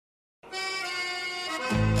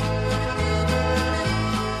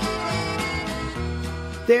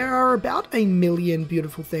There are about 1 million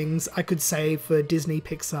beautiful things I could say for Disney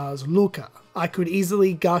Pixar's Luca. I could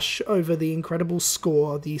easily gush over the incredible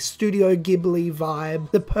score, the Studio Ghibli vibe,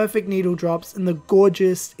 the perfect needle drops, and the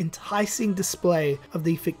gorgeous, enticing display of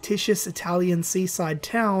the fictitious Italian seaside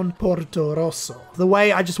town, Porto Rosso. The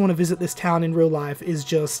way I just want to visit this town in real life is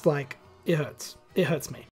just like, it hurts. It hurts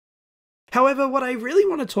me. However, what I really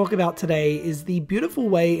want to talk about today is the beautiful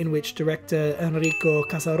way in which director Enrico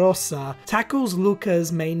Casarosa tackles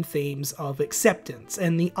Luca's main themes of acceptance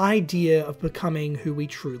and the idea of becoming who we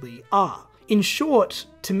truly are. In short,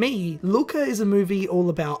 to me, Luca is a movie all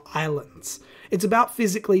about islands. It's about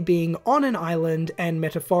physically being on an island and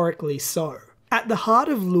metaphorically so. At the heart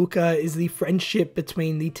of Luca is the friendship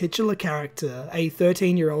between the titular character, a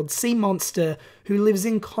 13-year-old sea monster who lives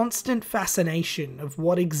in constant fascination of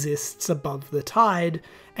what exists above the tide,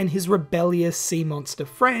 and his rebellious sea monster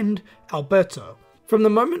friend, Alberto. From the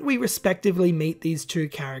moment we respectively meet these two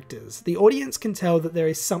characters, the audience can tell that there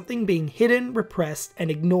is something being hidden, repressed, and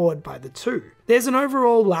ignored by the two. There's an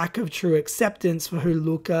overall lack of true acceptance for who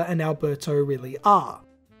Luca and Alberto really are.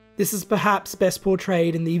 This is perhaps best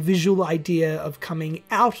portrayed in the visual idea of coming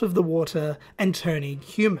out of the water and turning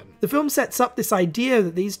human. The film sets up this idea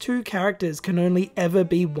that these two characters can only ever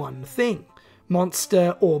be one thing,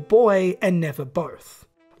 monster or boy, and never both.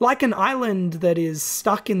 Like an island that is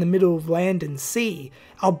stuck in the middle of land and sea,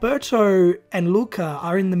 Alberto and Luca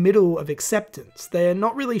are in the middle of acceptance. They're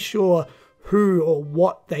not really sure who or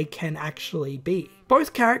what they can actually be.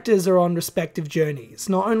 Both characters are on respective journeys,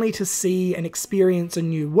 not only to see and experience a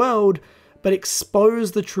new world, but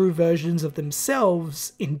expose the true versions of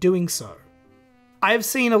themselves in doing so. I have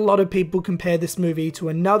seen a lot of people compare this movie to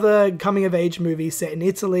another coming-of-age movie set in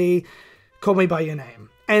Italy, Call Me By Your Name.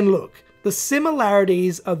 And look, the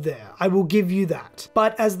similarities are there, I will give you that.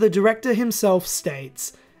 But as the director himself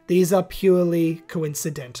states, these are purely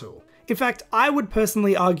coincidental. In fact, I would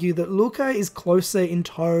personally argue that Luca is closer in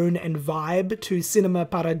tone and vibe to Cinema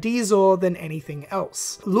Paradiso than anything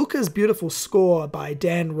else. Luca's beautiful score by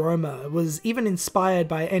Dan Roma was even inspired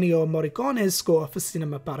by Ennio Morricone's score for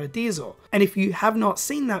Cinema Paradiso. And if you have not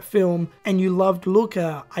seen that film and you loved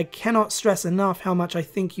Luca, I cannot stress enough how much I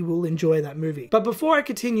think you will enjoy that movie. But before I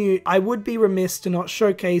continue, I would be remiss to not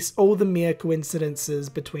showcase all the mere coincidences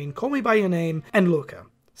between Call Me By Your Name and Luca.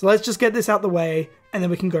 So let's just get this out the way, and then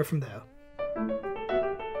we can go from there.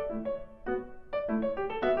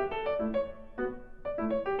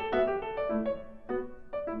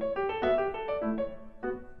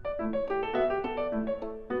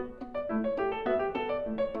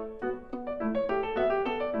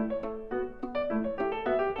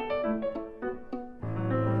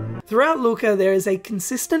 Throughout Luca, there is a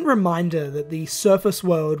consistent reminder that the surface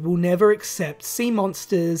world will never accept sea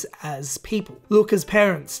monsters as people. Luca's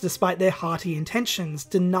parents, despite their hearty intentions,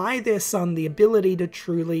 deny their son the ability to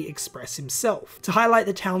truly express himself. To highlight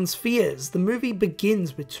the town's fears, the movie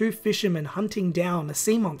begins with two fishermen hunting down a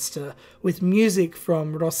sea monster, with music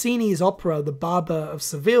from Rossini's opera The Barber of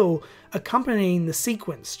Seville accompanying the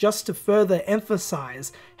sequence, just to further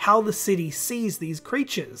emphasize how the city sees these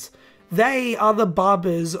creatures. They are the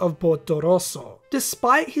barbers of Porto Rosso.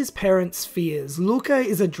 Despite his parents' fears, Luca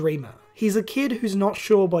is a dreamer. He's a kid who's not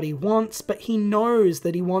sure what he wants, but he knows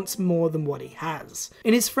that he wants more than what he has.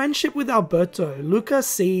 In his friendship with Alberto, Luca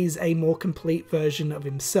sees a more complete version of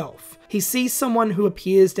himself. He sees someone who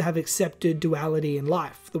appears to have accepted duality in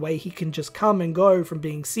life, the way he can just come and go from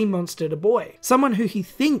being sea monster to boy. Someone who he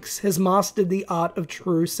thinks has mastered the art of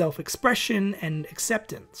true self-expression and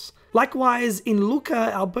acceptance. Likewise, in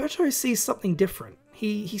Luca, Alberto sees something different.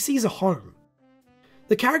 He sees a home.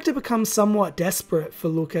 The character becomes somewhat desperate for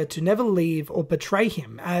Luca to never leave or betray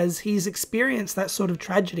him, as he's experienced that sort of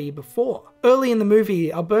tragedy before. Early in the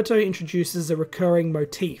movie, Alberto introduces a recurring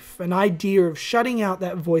motif, an idea of shutting out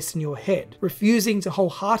that voice in your head, refusing to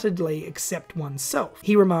wholeheartedly accept oneself.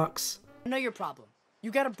 He remarks, "I know your problem. You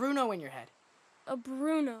got a Bruno in your head." A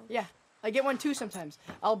Bruno? Yeah. I get one too sometimes.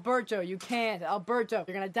 Alberto, you can't. Alberto,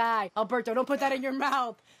 you're gonna die. Alberto, don't put that in your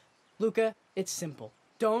mouth. Luca, it's simple.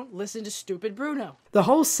 Don't listen to stupid Bruno. The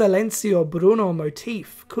whole Silencio Bruno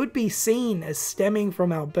motif could be seen as stemming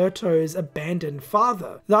from Alberto's abandoned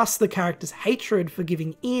father, thus the character's hatred for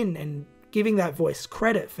giving in and giving that voice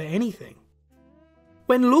credit for anything.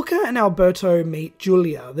 When Luca and Alberto meet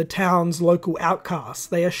Giulia, the town's local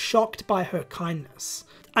outcast, they are shocked by her kindness.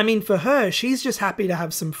 I mean, for her, she's just happy to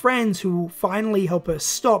have some friends who will finally help her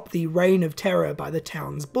stop the reign of terror by the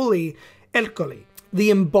town's bully, Ercole. the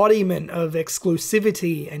embodiment of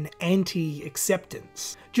exclusivity and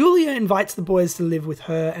anti-acceptance. Giulia invites the boys to live with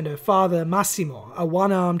her and her father, Massimo, a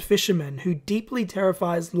one-armed fisherman who deeply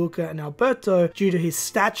terrifies Luca and Alberto due to his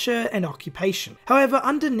stature and occupation. However,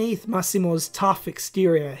 underneath Massimo's tough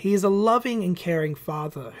exterior, he is a loving and caring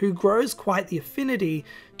father who grows quite the affinity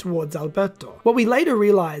towards Alberto. What we later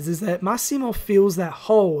realize is that Massimo feels that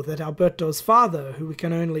hole that Alberto's father, who we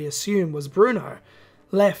can only assume was Bruno,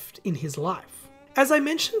 left in his life. As I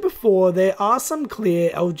mentioned before, there are some clear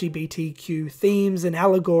LGBTQ themes and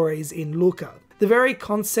allegories in Luca. The very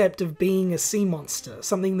concept of being a sea monster,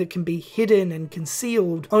 something that can be hidden and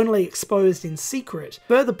concealed, only exposed in secret,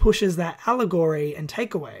 further pushes that allegory and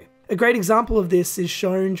takeaway. A great example of this is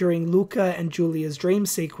shown during Luca and Giulia's dream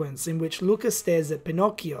sequence, in which Luca stares at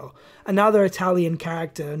Pinocchio, another Italian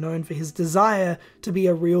character known for his desire to be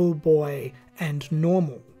a real boy and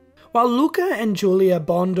normal. While Luca and Giulia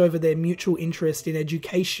bond over their mutual interest in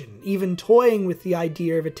education, even toying with the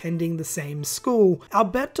idea of attending the same school,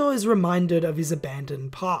 Alberto is reminded of his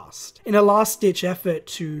abandoned past, in a last-ditch effort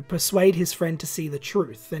to persuade his friend to see the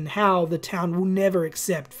truth, and how the town will never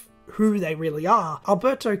accept who they really are.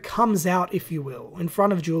 Alberto comes out, if you will, in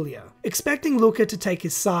front of Giulia. Expecting Luca to take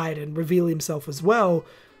his side and reveal himself as well,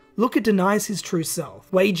 Luca denies his true self,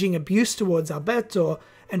 waging abuse towards Alberto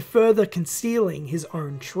and further concealing his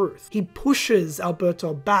own truth. He pushes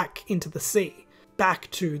Alberto back into the sea, back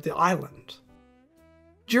to the island.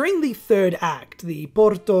 During the third act, the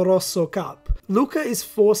Porto Rosso Cup, Luca is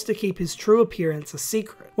forced to keep his true appearance a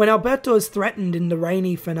secret. When Alberto is threatened in the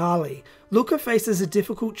rainy finale, Luca faces a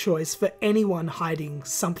difficult choice for anyone hiding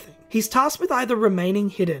something. He's tasked with either remaining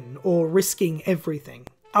hidden or risking everything.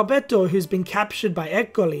 Alberto, who's been captured by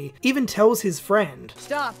Eccoli, even tells his friend,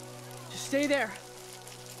 Stop! Just stay there.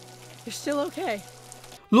 You're still okay.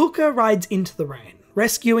 Luca rides into the rain,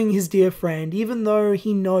 rescuing his dear friend even though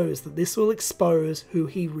he knows that this will expose who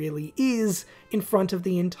he really is in front of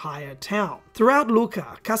the entire town. Throughout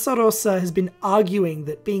Luca, Casarossa has been arguing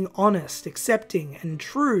that being honest, accepting, and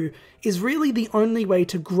true is really the only way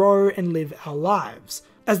to grow and live our lives.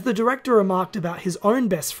 As the director remarked about his own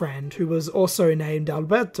best friend, who was also named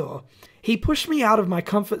Alberto, he pushed me out of my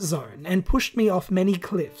comfort zone and pushed me off many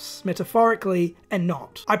cliffs, metaphorically and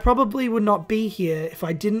not. I probably would not be here if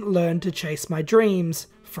I didn't learn to chase my dreams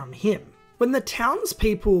from him. When the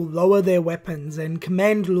townspeople lower their weapons and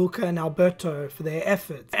commend Luca and Alberto for their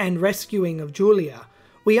efforts and rescuing of Giulia,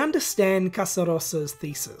 we understand Casarossa's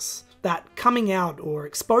thesis, that coming out or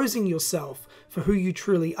exposing yourself for who you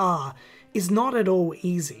truly are is not at all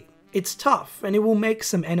easy. It's tough and it will make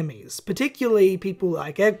some enemies, particularly people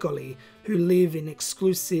like Eccoli, who live in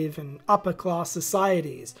exclusive and upper-class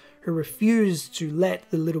societies who refuse to let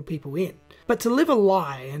the little people in. But to live a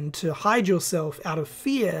lie and to hide yourself out of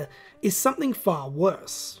fear is something far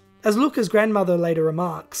worse. As Luca's grandmother later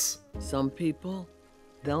remarks, "Some people,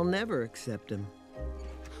 they'll never accept him.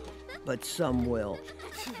 But some will.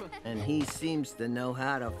 And he seems to know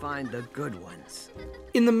how to find the good ones."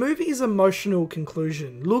 In the movie's emotional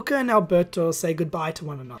conclusion, Luca and Alberto say goodbye to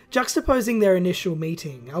one another. Juxtaposing their initial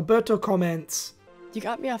meeting, Alberto comments, You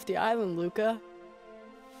got me off the island, Luca.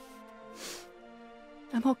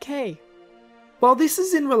 I'm okay. While this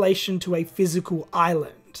is in relation to a physical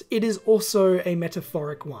island, it is also a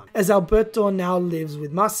metaphoric one, as Alberto now lives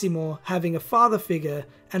with Massimo, having a father figure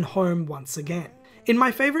and home once again. In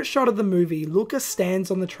my favourite shot of the movie, Luca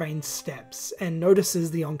stands on the train steps and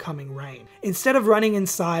notices the oncoming rain. Instead of running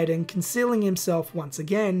inside and concealing himself once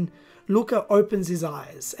again, Luca opens his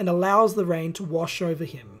eyes and allows the rain to wash over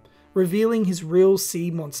him, revealing his real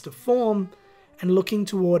sea monster form and looking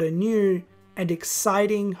toward a new and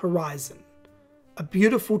exciting horizon. A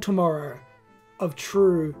beautiful tomorrow of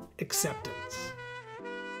true acceptance.